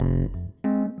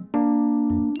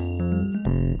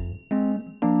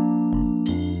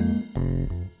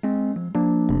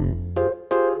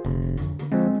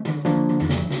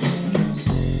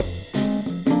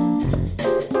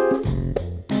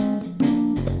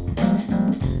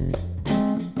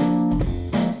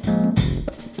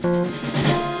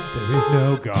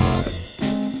no God.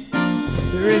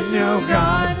 There is no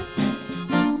God.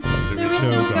 There is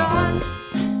no God.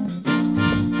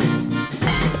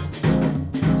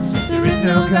 There is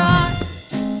no God.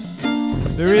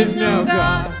 There is no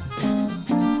God.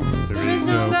 There is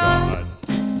no God.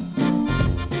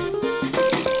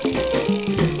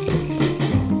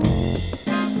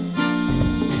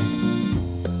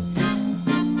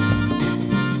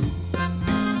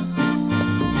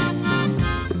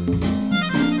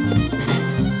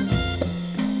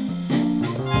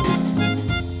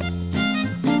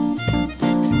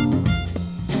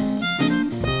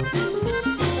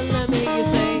 Let me hear you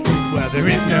say, Well, there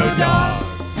is no dog.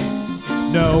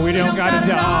 No, we don't got a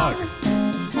dog.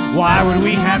 Why would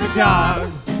we have a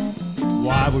dog?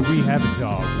 Why would we have a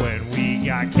dog when we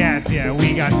got cats? Yeah,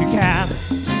 we got 2 cats.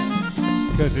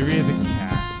 Because there is a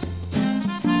cat.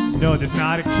 No, there's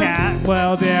not a cat.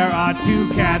 Well, there are 2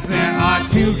 cats. There are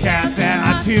 2 cats. There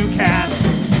are 2 cats.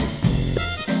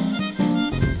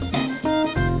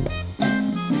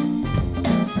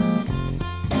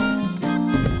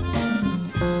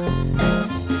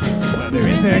 Well, there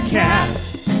is a cat.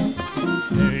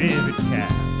 There is a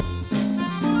cat.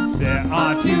 There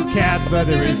are 2 cats, but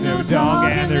there is no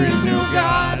dog and there is no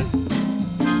God.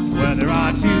 Well, there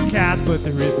are 2 cats, but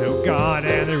there is no God,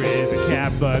 and there is a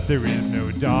cat, but there is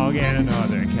no dog and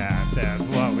another cat. That's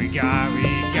what we got. We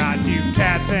got 2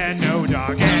 cats and no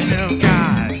dog and no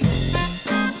God.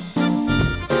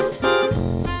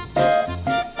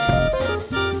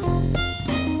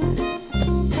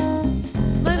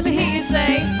 let me hear you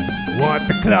say, What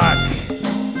the cluck?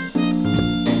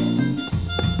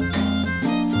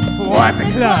 What the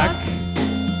cluck?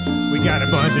 We got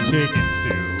a bunch of chickens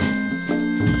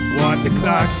too. What the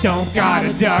cluck? Don't got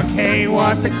a duck. Hey,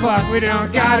 what the cluck? We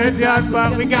don't got a duck,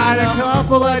 but we got a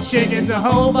couple of chickens, a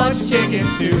whole bunch of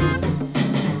chickens too.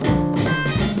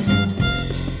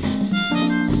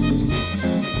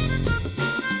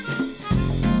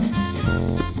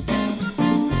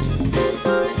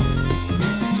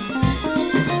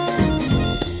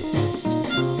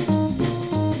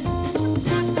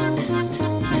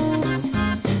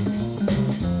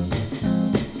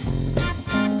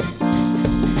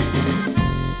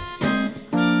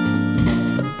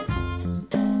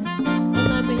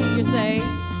 let me hear you say,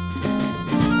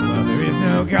 Well, there is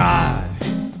no God,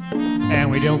 and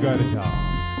we don't got a dog.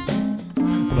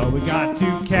 But we got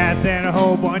 2 cats and a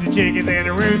whole bunch of chickens and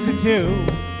a rooster too.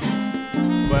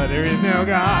 But there is no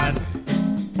God.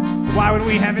 Why would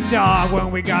we have a dog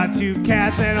when we got 2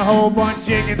 cats and a whole bunch of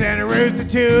chickens and a rooster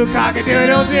too?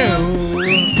 Cock-a-doodle-doo.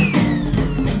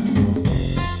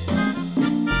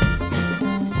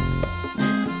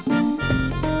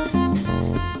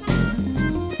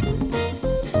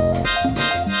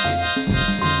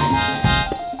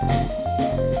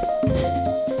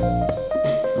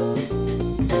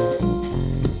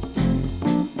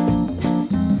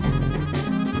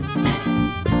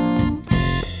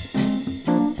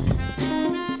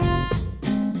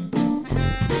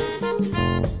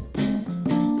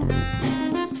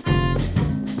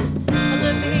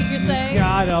 let me hear you say,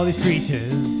 Got all these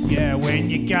creatures, yeah, when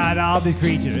you got all these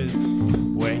creatures,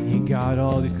 when you got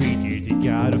all these creatures, you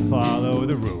gotta follow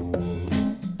the rules.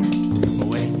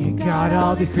 When you got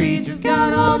all these creatures,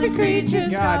 got all these creatures,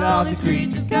 got all these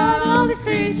creatures, got all these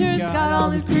creatures, got all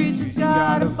these creatures,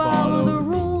 gotta follow the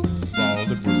rules. follow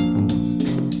the rules.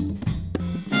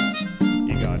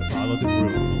 You gotta follow the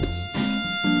rules.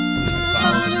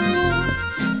 Follow the rules.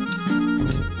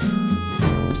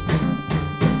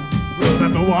 Rule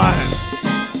number 1.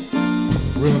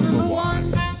 Rule number Number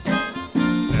 1. one.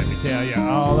 Let me tell you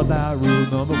all about rule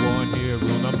number 1 here.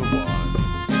 Rule number 1.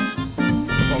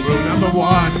 Well, rule number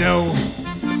 1, no.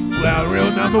 Well,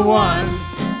 rule number 1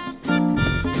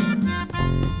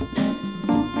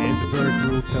 is the first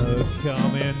rule to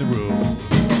come in the room.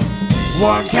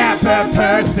 1 cat per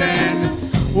person.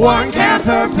 1 cat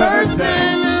per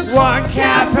person. 1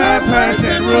 cat per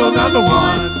person. Rule number 1.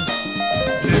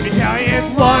 Let me tell you,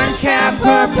 it's 1 cat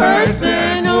per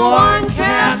person. 1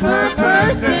 cat per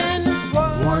person.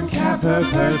 1 cat per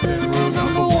person. Rule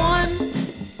number 1.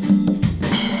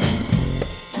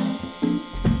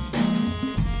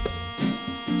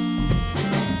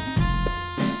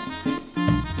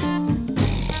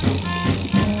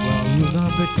 Well, rule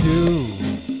number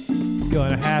 2 is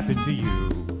gonna happen to you.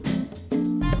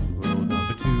 Rule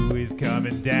number 2 is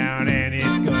coming down, and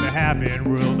it's gonna happen.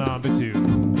 Rule number 2.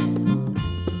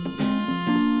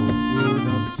 Rule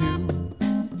number 2.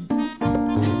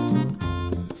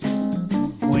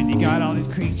 When you got all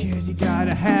these creatures, you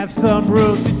gotta have some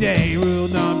rules today. Rule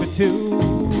number 2.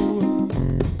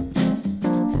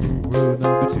 Rule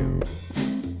number 2.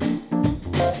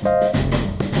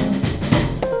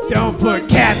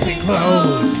 cats in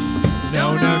clothes.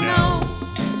 No, no, no.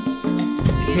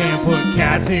 You can't put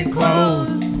cats in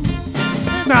clothes.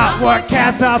 Not what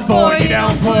cats are for. You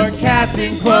don't put cats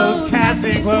in clothes. Cats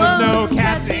in clothes. No,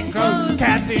 cats in clothes.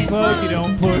 Cats in clothes. You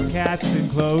don't put cats in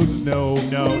clothes. No,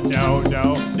 no, no,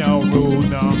 no, no. Rule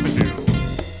number 2.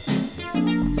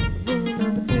 Rule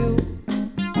number 2.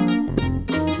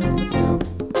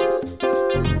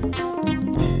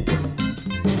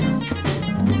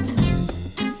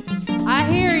 I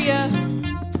hear ya.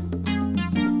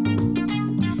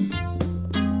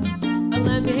 But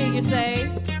let me hear you say.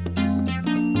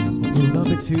 Rule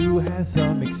number 2 has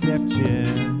some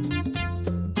exceptions.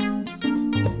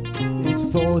 It's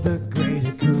for the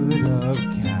greater good of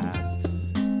cats.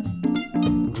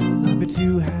 Rule number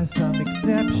 2 has some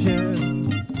exceptions.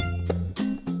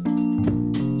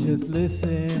 Just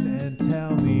listen and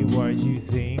tell me what you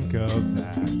think of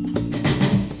that.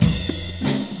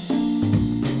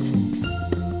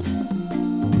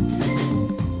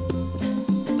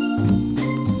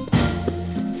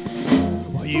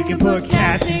 You can put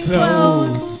cats in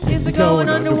clothes if they're going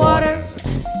underwater.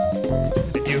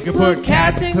 And you can put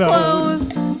cats in clothes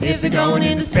if they're going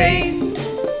into space.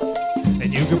 And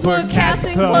you can put cats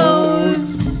in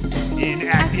clothes in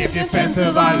active defense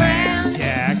of our land.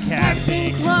 Yeah, cats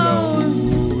in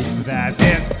clothes. That's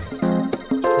it.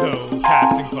 No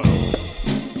cats in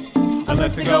clothes.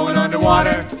 Unless they're going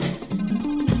underwater.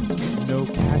 No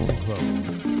cats in clothes.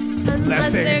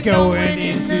 Unless they're going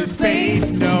into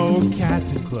space. No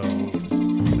cats in clothes.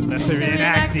 Unless they're in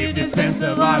active defense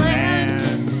of our land.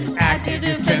 Active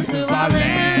defense of our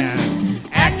land.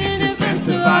 Active defense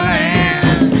of our land.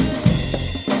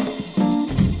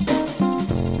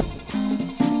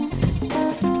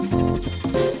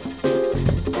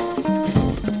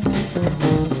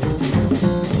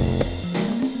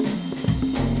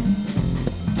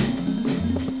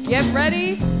 Get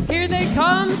ready. Here they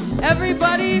come.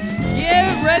 Everybody,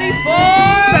 get ready for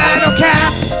Battle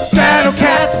cats, battle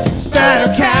cats,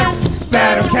 battle cats,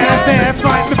 battle cats. They're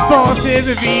fighting the forces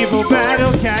of evil.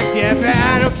 Battle cats, yeah,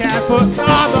 battle cats. Put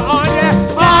armor on ya,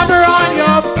 armor on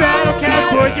your battle cat.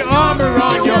 Put your armor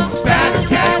on your battle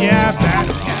cat, yeah,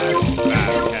 battle cats,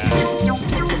 battle cats.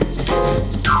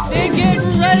 They're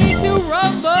getting ready to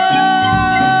rumble.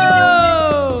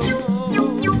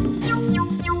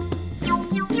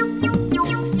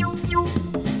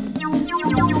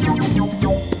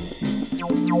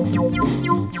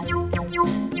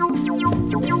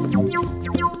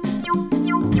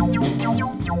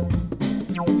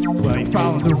 Well, you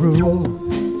follow the rules.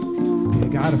 You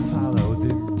gotta follow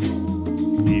the rules.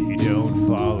 If you don't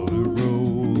follow the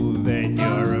rules, then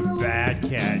you're a bad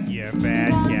cat. You're a bad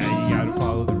cat. You gotta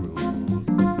follow the rules.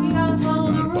 You gotta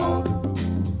follow the You gotta follow rules. the rules.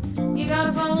 You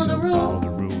gotta follow the Follow the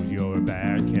rules. rules. You're a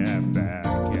bad cat, bad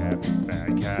cat, bad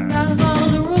You cat. gotta follow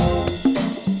the rules.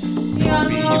 You gotta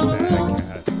Be a follow the bad rules.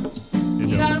 cat.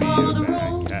 You gotta Don't follow be the a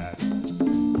bad rules. cat.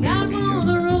 You gotta follow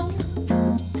the rules.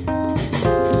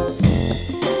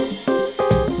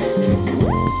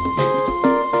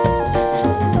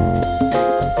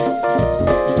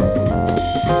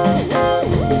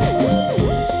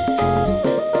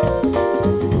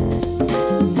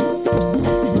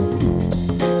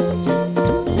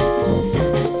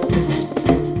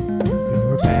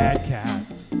 You're a bad cat.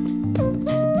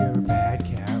 You're a bad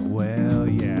cat. Well,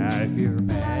 yeah. If you're a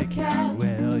bad cat,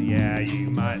 well, yeah.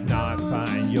 You might not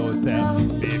find yourself.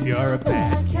 If you're a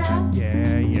bad cat,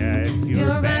 yeah, yeah. If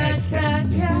you're a bad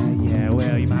cat, yeah, yeah.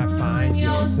 Well, you might find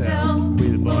yourself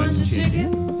with a bunch of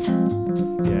chickens.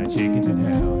 Yeah, chickens in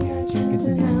hell. Yeah, chickens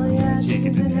in hell. Yeah,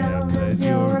 chickens in hell. 'Cause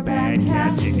you're a bad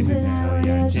cat. Chickens in hell.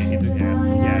 Yeah, chickens in hell.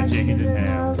 Yeah, chickens in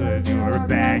hell. 'Cause you're a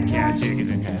bad cat. Chickens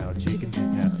in hell. Chickens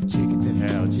in hell. Chickens in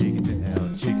hell. Chickens in hell.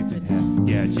 Chickens in hell.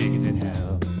 Yeah, chickens in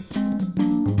hell.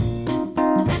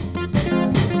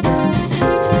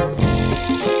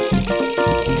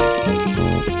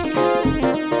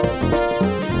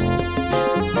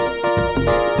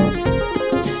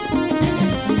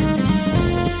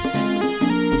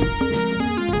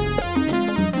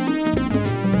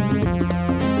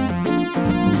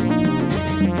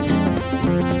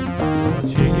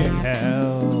 Chicken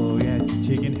hell, yeah,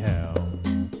 chicken hell.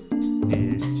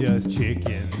 It's just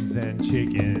chickens and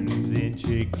chickens in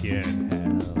chicken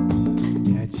hell.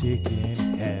 Yeah,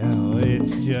 chicken hell.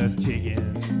 It's just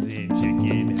chickens in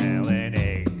chicken hell and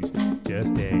eggs.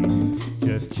 Just eggs.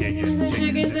 Just chickens Chickens and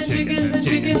chickens and chickens and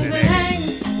chickens and eggs.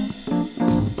 eggs.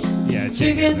 Yeah,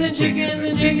 Chickens and chickens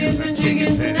and chickens and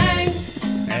chickens and eggs.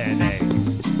 And eggs.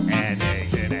 And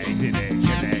eggs and eggs and eggs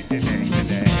and eggs and eggs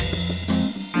and eggs.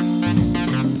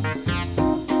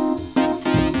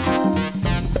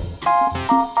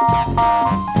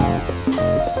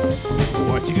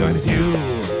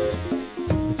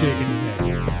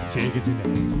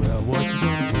 and eggs. Well, what you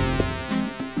gonna do?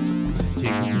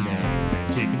 Chickens and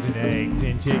eggs, chickens and eggs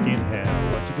in chicken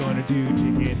hell. What you gonna do,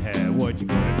 chicken hell? What you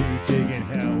gonna do, chicken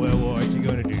hell? Well, what you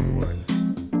gonna do?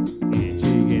 In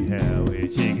chicken hell,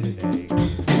 with chickens and eggs.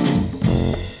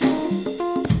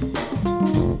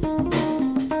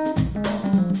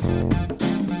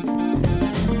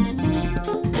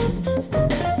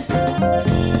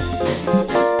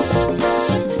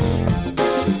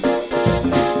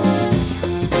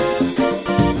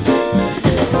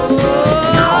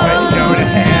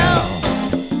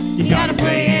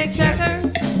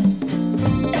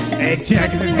 Egg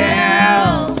checkers in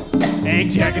hell,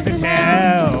 egg checkers in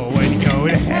hell. When you go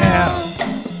to hell,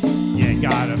 you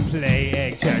gotta play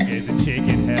egg checkers in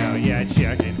chicken hell. Yeah,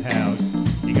 chicken hell,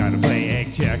 you gotta play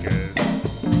egg checkers.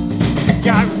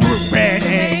 Got red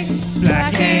eggs,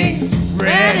 black eggs,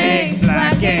 red eggs,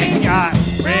 black eggs. Got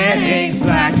red eggs,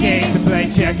 black eggs to play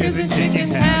checkers in chicken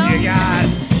hell. You got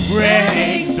red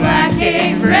eggs, black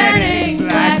eggs, red eggs,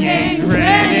 black eggs,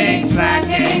 red eggs, black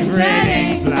eggs, red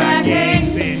eggs, black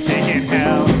eggs in chicken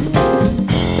hell.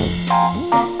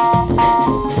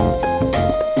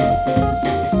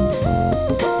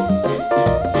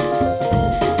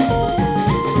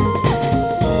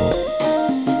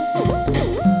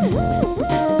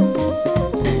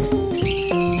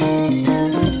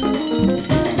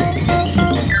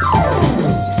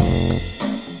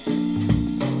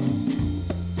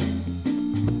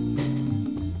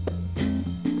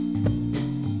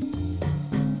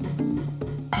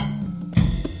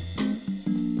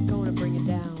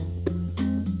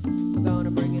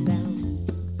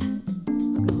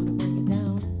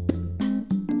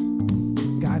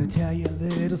 Gotta tell you a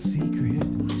little secret.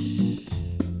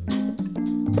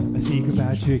 A secret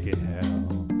about chicken hell.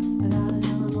 I gotta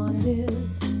tell him what it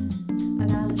is. I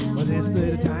gotta tell him Well, this what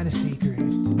little it is. tiny secret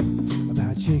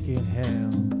about chicken hell.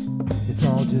 It's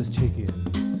all just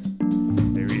chickens.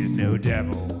 There is no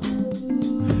devil.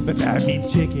 But that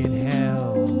means chicken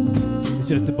hell. It's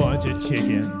just a bunch of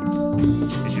chickens.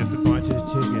 It's just a bunch of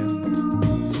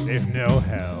chickens. There's no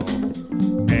hell.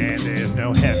 And there's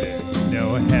no heaven.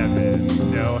 No heaven,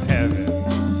 no heaven,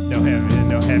 no heaven,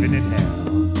 no heaven in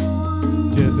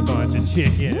hell. Just a bunch of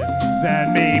chickens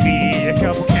and maybe a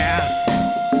couple cats.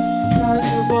 Gotta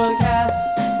do for the cats.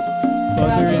 But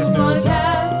Gotta there is do for no the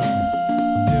cats.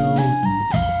 no.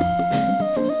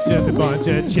 Just a bunch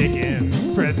of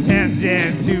chickens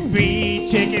pretending to be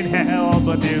chicken hell.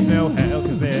 But there's no hell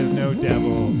because there's no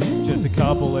devil. Just a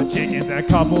couple of chickens and a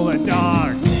couple of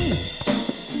dogs.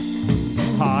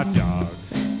 Hot dogs.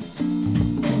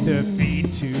 To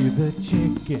feed to the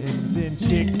chickens in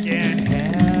chicken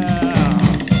hell.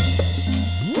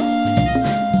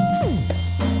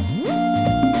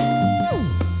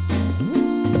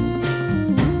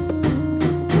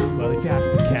 Well, if you ask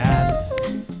the cats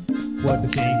what they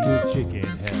think of chicken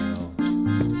hell,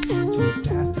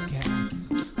 just ask the cats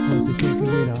what they think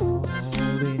of it all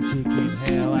in chicken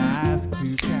hell. Ask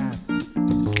two cats,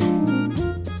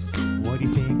 what do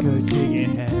you think of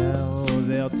chicken hell?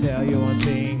 They'll tell you one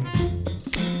thing.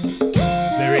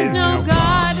 There is no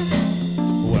God.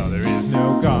 Well, there is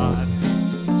no God.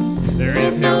 There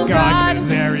is no God because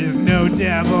there is no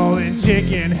devil in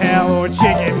chicken hell or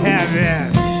chicken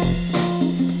heaven.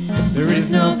 There is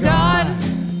no God.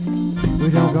 We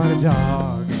don't got a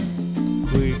dog.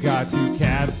 We got two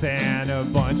cats and a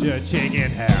bunch of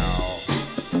chicken hell.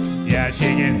 Yeah,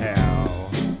 chicken hell.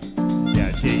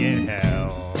 Yeah, chicken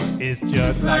hell. It's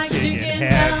just like chicken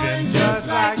heaven, just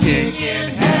like chicken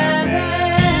heaven.